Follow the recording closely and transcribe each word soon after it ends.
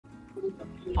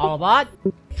Autobot,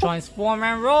 transform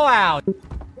and roll out.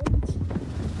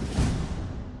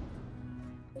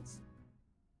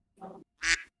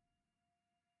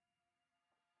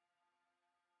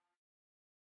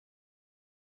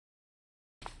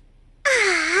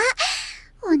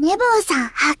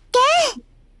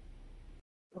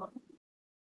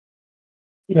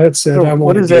 That's it. So I what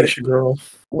want a is that? geisha girl.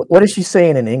 What is she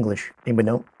saying in English? Anybody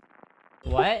know?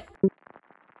 What?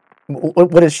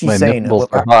 What is she My saying? nipples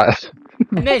are hot.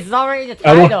 And it's already the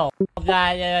title of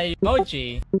that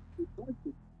emoji.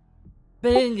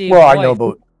 Well, I know,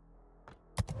 but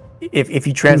if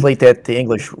you translate that to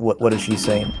English, what is she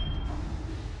saying?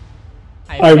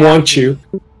 I want you.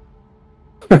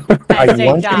 I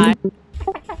want you?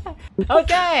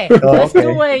 Okay, Oh, let's okay.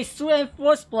 do a 3 and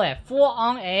 4 split. 4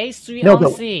 on A, 3 No, on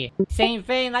but- C. Same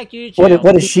thing like you two.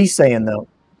 What is she saying though?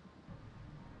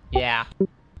 Yeah.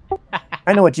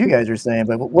 I know what you guys are saying,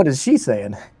 but what is she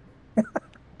saying?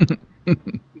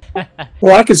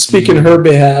 Well, I could speak in her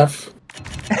behalf.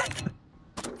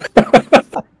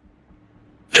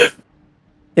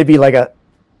 It'd be like a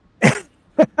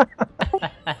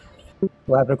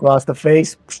slap across the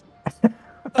face.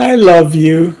 I love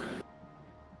you.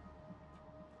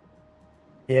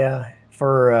 Yeah,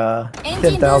 for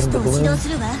 10,000 balloons.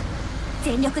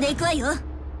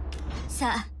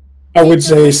 I would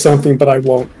say something, but I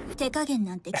won't.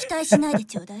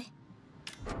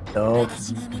 No,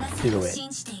 do it.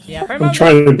 Yeah, I'm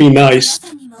trying to be nice.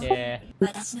 Yeah.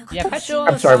 Yeah, petrol.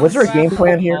 I'm sorry, what's our game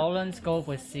plan here? Poland's go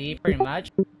with C, pretty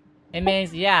much. It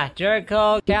means, yeah,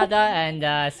 Jericho, Canada, and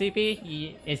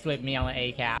CP is with me on the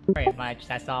A cap. Pretty much,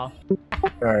 that's all.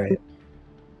 Alright.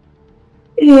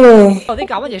 Oh, they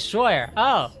got one destroyer.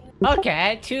 Oh,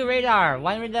 okay. 2 radar,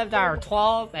 1 radar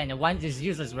 12, and 1 is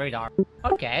useless radar.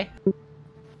 Okay.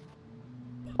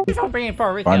 He's on bringing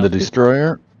Puerto Rico. Find the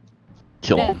destroyer.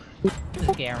 Kill him. This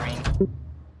is Garing.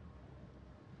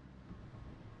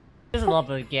 Just a little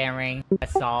bit of Garing,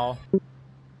 that's all.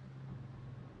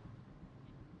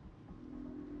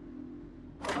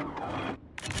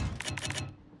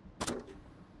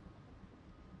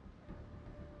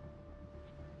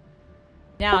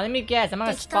 Now, let me guess, I'm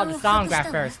gonna spot the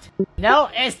sonograph first. No,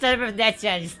 it's the that's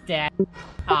instead.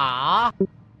 Aww.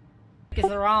 It's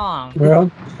wrong.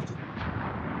 Well,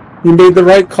 you made the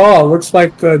right call. Looks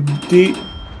like the D.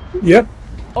 Yep.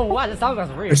 Oh wow, the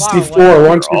sonograph is really It's far D4. away.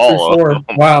 1, 2, 3,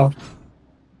 4. Wow.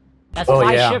 That's Oh,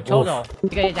 5 yeah. ship total.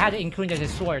 Because they had to include the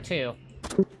destroyer too.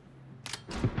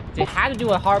 They had to do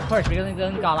a hard push because they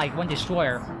only got like 1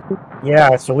 destroyer.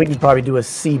 Yeah, so we can probably do a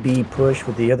CB push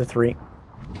with the other 3.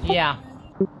 Yeah.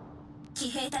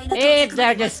 If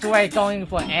they're destroyer going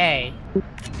for A.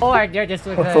 Or they're just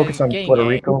We'll focus on getting Puerto A.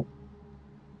 Rico.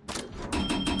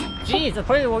 Jeez, the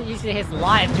Puerto Rico usually his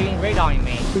life doing radaring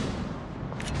me.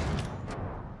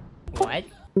 What?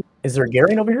 Is there a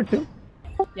Garing over here too?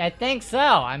 Yeah, I think so.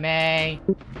 I mean...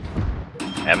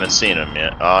 Haven't seen him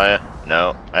yet. Oh yeah,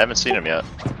 no, I haven't seen him yet.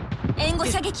 He's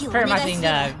pretty much in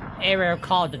the area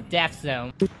called the Death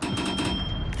Zone.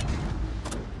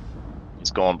 He's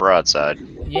going broadside.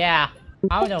 Yeah,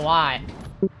 I don't know why.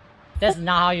 That's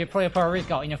not how you play Puerto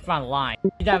Rico in the front line.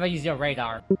 You never use your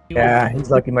radar. Yeah, he's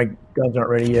lucky my guns aren't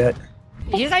ready yet.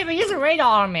 He's not even using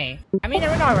radar on me. I mean, the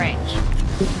radar range.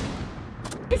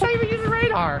 He's not even using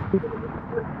radar.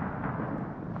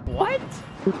 What?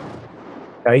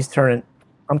 Yeah, he's turning.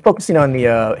 I'm focusing on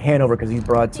the Hanover because he's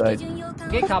broadside.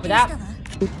 Okay, copy that.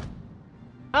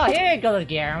 Oh, here you go,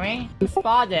 Gary.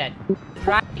 Spotted.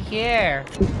 Right here.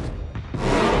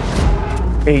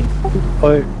 Hey,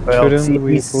 well, Shouldn't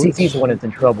we CC's the one that's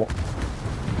in trouble.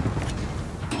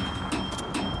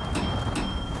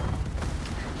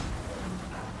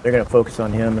 They're gonna focus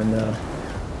on him and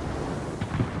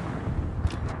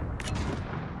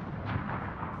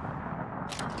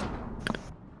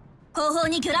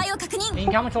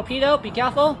Incoming torpedo, be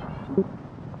careful.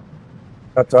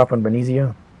 cuts off on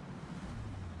Benizia.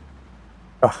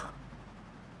 Ah,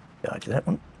 dodge that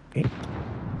one. Okay.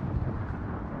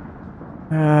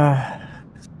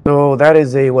 So that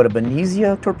is a what, a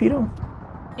Benizia torpedo?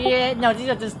 Yeah, no, these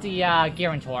are just the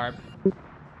Guarantor.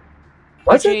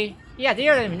 What's it? Actually, yeah, they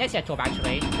are the Netia Torp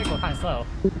actually. They go kind of slow.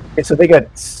 Okay, so they got.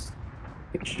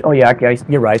 Oh yeah, okay,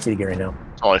 you're right. I see the Gary now.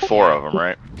 Only 4 of them,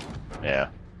 right? Yeah.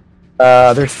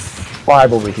 There's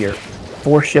 5 over here.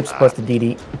 4 ships plus the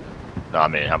DD. No, I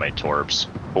mean, how many torps?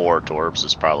 4 torps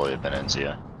is probably a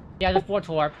Venezia. Yeah, the 4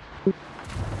 Torp.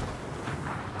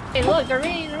 Hey, look, the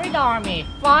radar on me.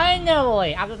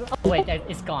 Finally! After the, oh wait,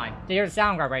 it's gone. There's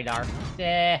sound guard radar.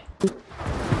 Yeah.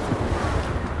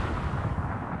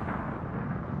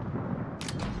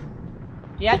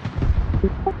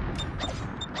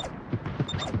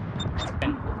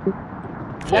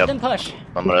 Let them push.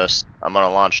 I'm gonna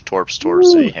launch torps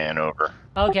towards the Hanover.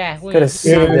 Okay. Got a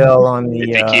Citadel on the.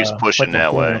 If he keeps pushing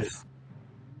that way.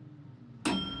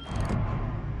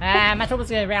 My torp is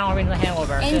gonna round over into the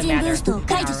Hanover.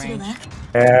 Doesn't matter.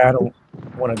 Yeah, I don't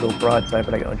want to go broadside,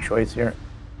 but I got no choice here.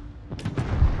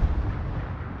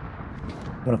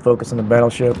 I'm gonna focus on the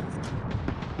battleship.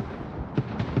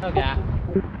 Okay.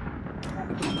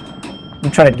 I'm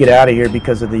trying to get out of here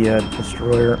because of the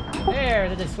destroyer. There,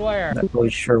 the destroyer. Not really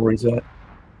sure where he's at.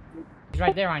 He's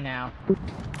right there right now.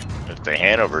 If the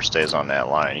Hanover stays on that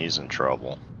line, he's in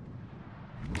trouble.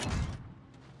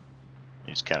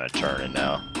 He's kind of turning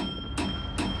now.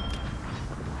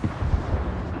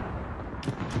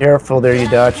 Careful there,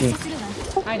 Yudachi.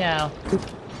 I know.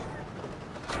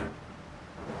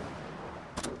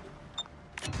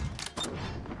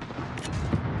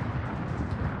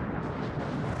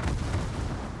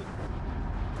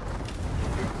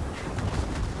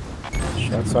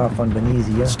 Shots off on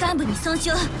Venezia.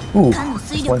 Ooh, good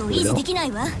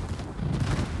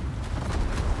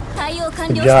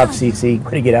job, CC.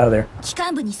 Way to get out of there.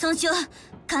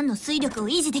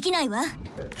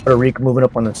 Puerto Rico moving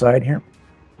up on the side here.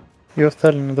 You're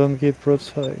telling don't get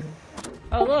broadside.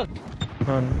 Oh look.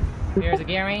 On. Here's a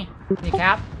Gary. New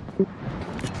cap.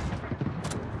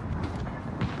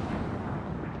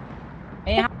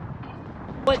 Hey,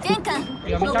 what? You want me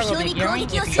to target the Gary?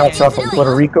 Shots off on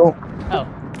Puerto Rico. Oh.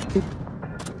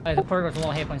 Oh, the Puerto Rico's a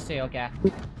little hit points too. Okay.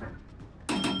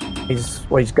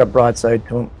 He's got broadside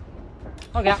to him.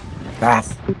 Okay.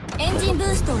 Fast.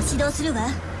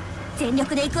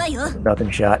 Nothing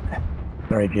shot.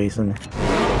 Sorry, Jason.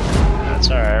 That's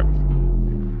alright.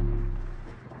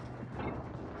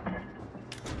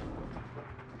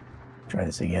 Try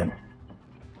this again.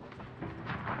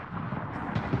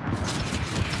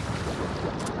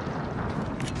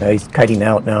 He's kiting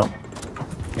out now.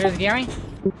 Here's Gary.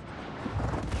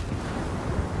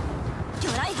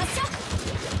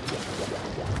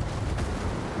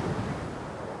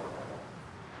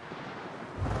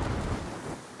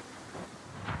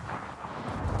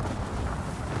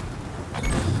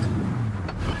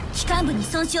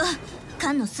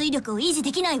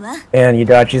 And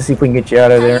Yudachi, see if we can get you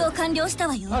out of there.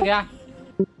 Okay.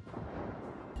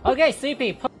 Okay,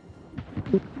 sleepy.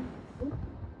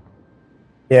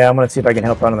 Yeah, I'm gonna see if I can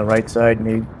help out on the right side.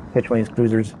 Maybe catch one of these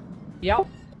cruisers. Yep.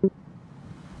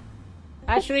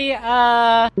 Actually,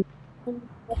 Yeah,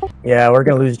 we're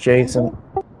gonna lose Jason.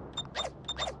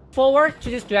 forward to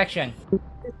this direction.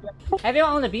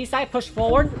 Everyone on the B side, push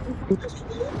forward.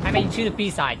 I mean, to the B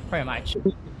side, pretty much.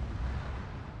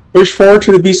 Push forward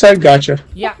to the B side. Gotcha.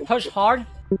 Yeah, push hard.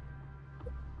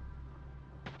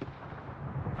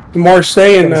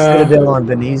 Marseille and Citadel on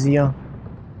Venezia.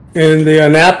 the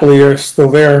Napoli are still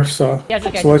there, so Yeah,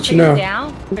 okay. just to let you know.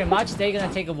 Down, pretty much, they're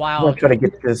gonna take a I'm while. gonna try to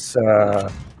get this.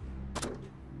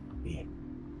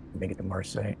 Make it to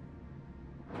Marseille.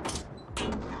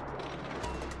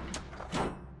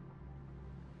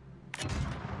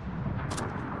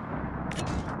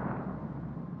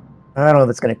 I don't know if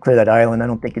it's going to clear that island. I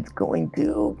don't think it's going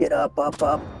to. Get up, up,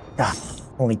 up. Ah,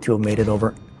 only two have made it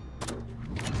over.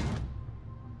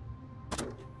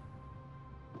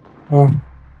 Oh.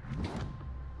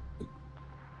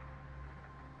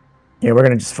 Yeah, we're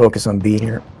going to just focus on B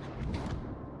here.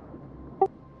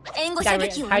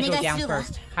 Hydro down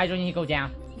first. Hydro need to go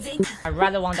down. I'd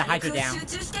rather want the Hydro down.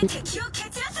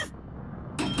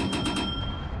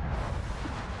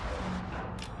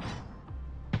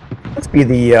 Let's be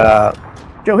the,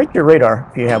 Joe, hit your radar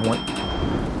if you have one.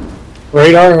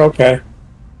 Radar? Okay.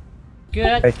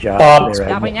 Good. Nice job. There,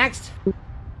 Stopping next.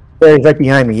 there, he's right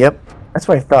behind me, yep. That's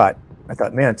what I thought. I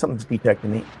thought, man, something's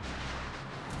detecting me.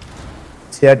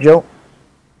 See that, Joe?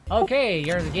 Okay,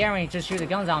 you're daring to shoot the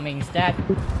guns on me instead.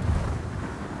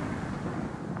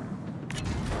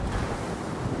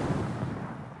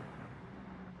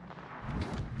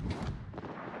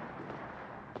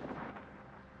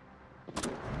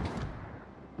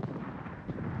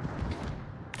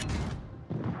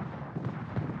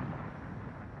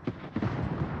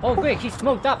 Oh great, he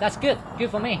smoked up, that's good. Good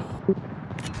for me.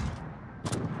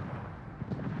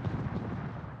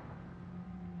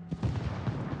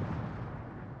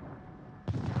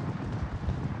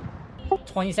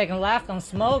 $20 left on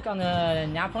smoke on the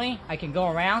Napoli. I can go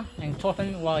around and torp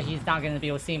him while he's not gonna be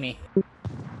able to see me.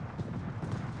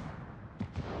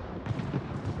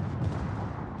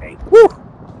 Hey, woo!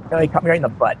 Oh, he caught me right in the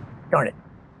butt. Darn it.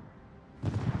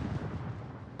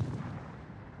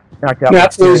 Knocked out.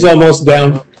 Napoli's almost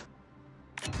down.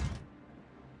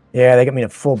 Yeah, they got me in a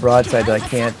full broadside that I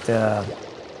can't,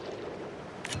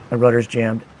 my rudder's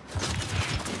jammed.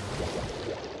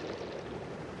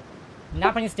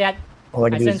 Not putting stat. All I I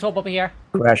can do send is hope over here.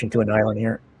 crash into an island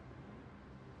here.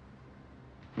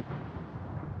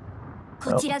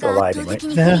 Oh, still alive, right?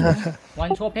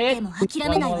 One torpedo.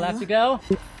 One more left to go.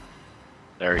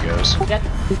 There he goes.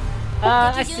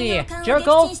 That, let's see.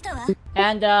 Jericho.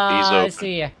 And, let's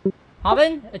see.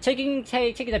 Harvin,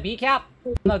 taking the B cap.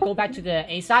 I'm gonna go back to the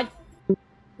A side.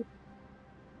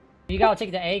 You gotta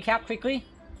take the A cap quickly.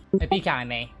 The B cap, I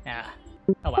mean.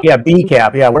 Oh well. Yeah, B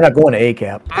cap. Yeah, we're not going to A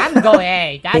cap. I'm going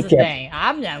A. That's A the cap. thing.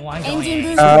 I'm the one going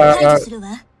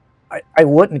A. I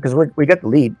wouldn't because we got the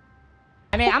lead.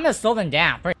 I mean, I'm gonna slow them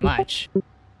down pretty much.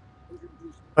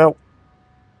 Well,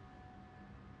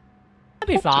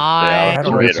 That'll be Stay out fine. of his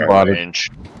Don't get radar spotted.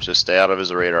 range. Just stay out of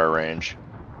his radar range.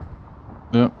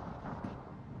 Yep.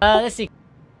 Let's see.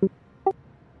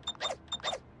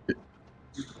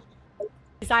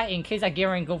 In case I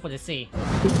guarantee go for the C.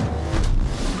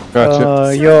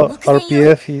 Gotcha. Your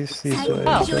RPF is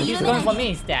Oh, he's going for me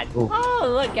instead. Ooh. Oh,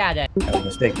 look at it. that was a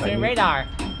mistake. Doing Mike. radar.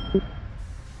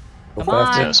 Go Come on.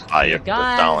 faster. Gonna spy you for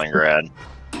God. Stalingrad.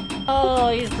 Oh,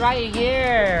 he's right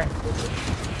here.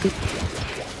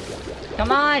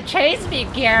 Come on, chase me,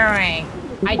 Garen.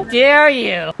 I dare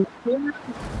you.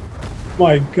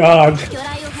 My God.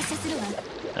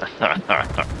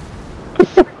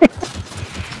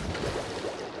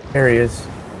 There he is.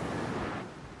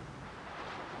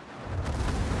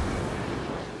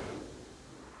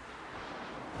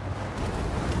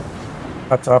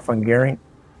 Cuts off on Gary.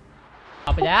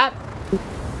 Copy that.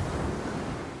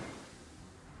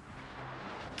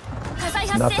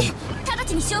 Nothing.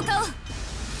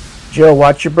 Joe,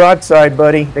 watch your broadside,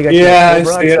 buddy. They got Yeah,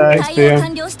 your I see it. broadside. I see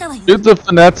him. Shoot the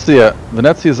Venezia.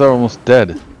 Venezia's almost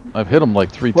dead. I've hit him like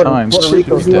 3 times. Puerto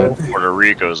Rico's He's dead. low. Puerto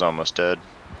Rico's almost dead.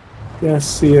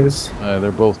 Yes, he is.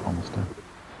 They're both almost dead.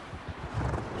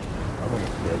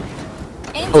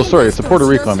 Oh, sorry, it's a Puerto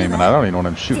Rico I'm aiming at. I don't even know what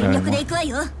I'm shooting at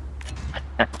anymore.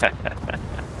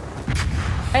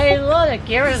 Hey, look,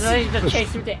 Garen's ready to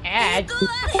chase through the edge.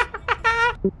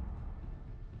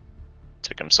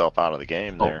 Took himself out of the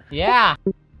game there. Yeah.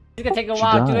 It's gonna take a She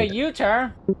while to do a died.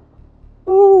 U-turn.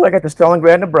 Ooh, I got the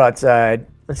Stalingrad and the broadside.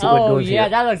 Let's see what Oh, goes yeah, here.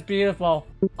 that looks beautiful.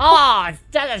 Oh,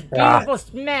 that is beautiful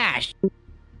smash.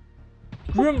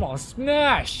 Grimlock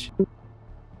smash.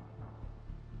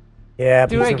 Yeah,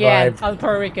 Do he it again survived. on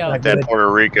Puerto Rico. Like- That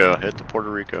Puerto Rico. Hit the Puerto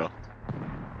Rico.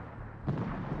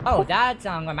 Oh, that's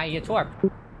my ear torp.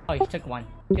 Oh, he took one.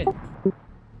 Good.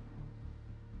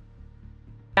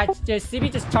 That's just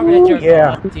CB just targeted your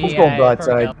Yeah, the, let's go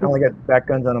broadside. Puerto I only got back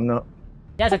guns on him now.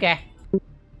 That's okay.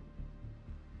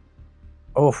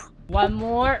 Oof. One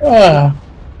more. Ah,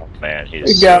 Man,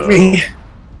 he's it got me.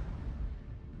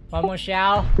 One more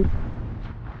shell.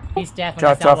 He's definitely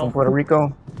Shots off salvo. from Puerto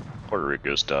Rico. Puerto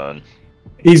Rico's done.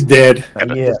 He's dead.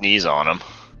 Got Yeah, his knees on him.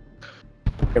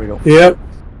 there we go. Yep.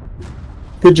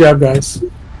 Good job, guys.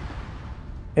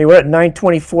 Hey, we're at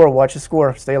 9:24. Watch the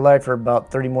score. Stay alive for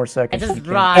about 30 more I seconds. just if you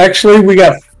can. run. Actually, we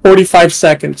got 45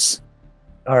 seconds.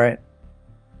 All right.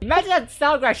 Imagine that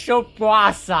Salgrad show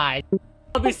broadside.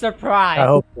 I'll be surprised. I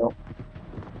hope so.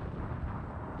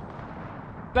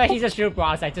 But he's a shoot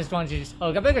broadside. Just wants to just. Oh,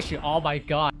 I'm gonna shoot. Oh my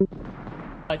god.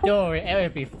 But don't worry, it'll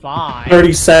be fine.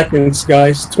 30 seconds,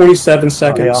 guys. 27 Oh,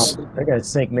 seconds. yeah, they're gonna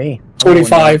sink me.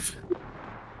 25.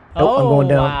 Nope, I'm going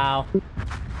down. Wow.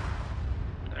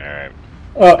 Alright.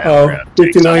 Uh-oh.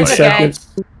 59 Okay.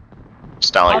 seconds.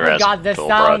 Stalingrad's Oh my God, the full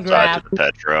broadside Stalingrad. to the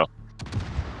Petro.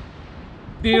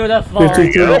 Beautiful.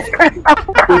 52.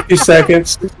 50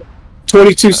 seconds.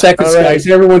 22 seconds, All right. guys.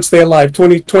 Everyone stay alive.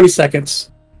 20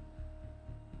 seconds.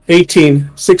 18.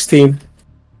 16.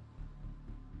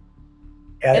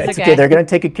 Yeah, It's it's okay. okay. They're gonna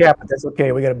take a cap, but that's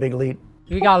okay. We got a big lead.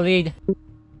 We got a lead.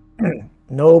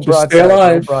 No Just broadside. stay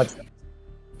alive. No broadside.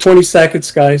 20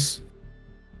 seconds, guys.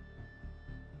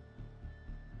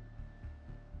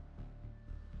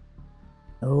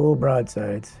 No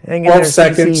broadsides. Hang in 12 there, CC.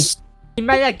 seconds. You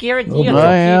might not guarantee a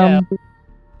I am.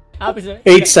 torpedo.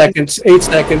 8 seconds. 8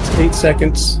 seconds. 8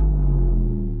 seconds.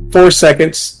 4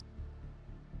 seconds.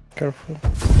 Careful.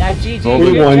 That GG, Oh,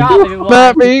 good one. job, everyone.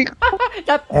 Not me!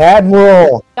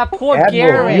 Admiral. That poor Admiral,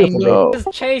 Gary beautiful. No.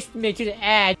 just chased me to the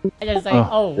edge. And I was like, Oh,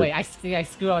 oh wait, I think I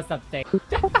screwed up something.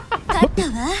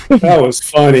 That was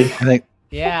funny. I think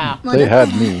Yeah. they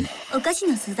had me. Other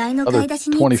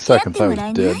 20 seconds I was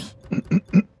dead.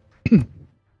 Man,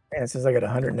 it says I got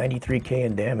 193k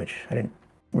in damage. I didn't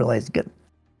realize it got.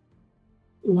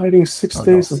 Lighting 6 Oh, no,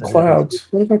 days of send it. clouds.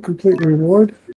 What about complete reward?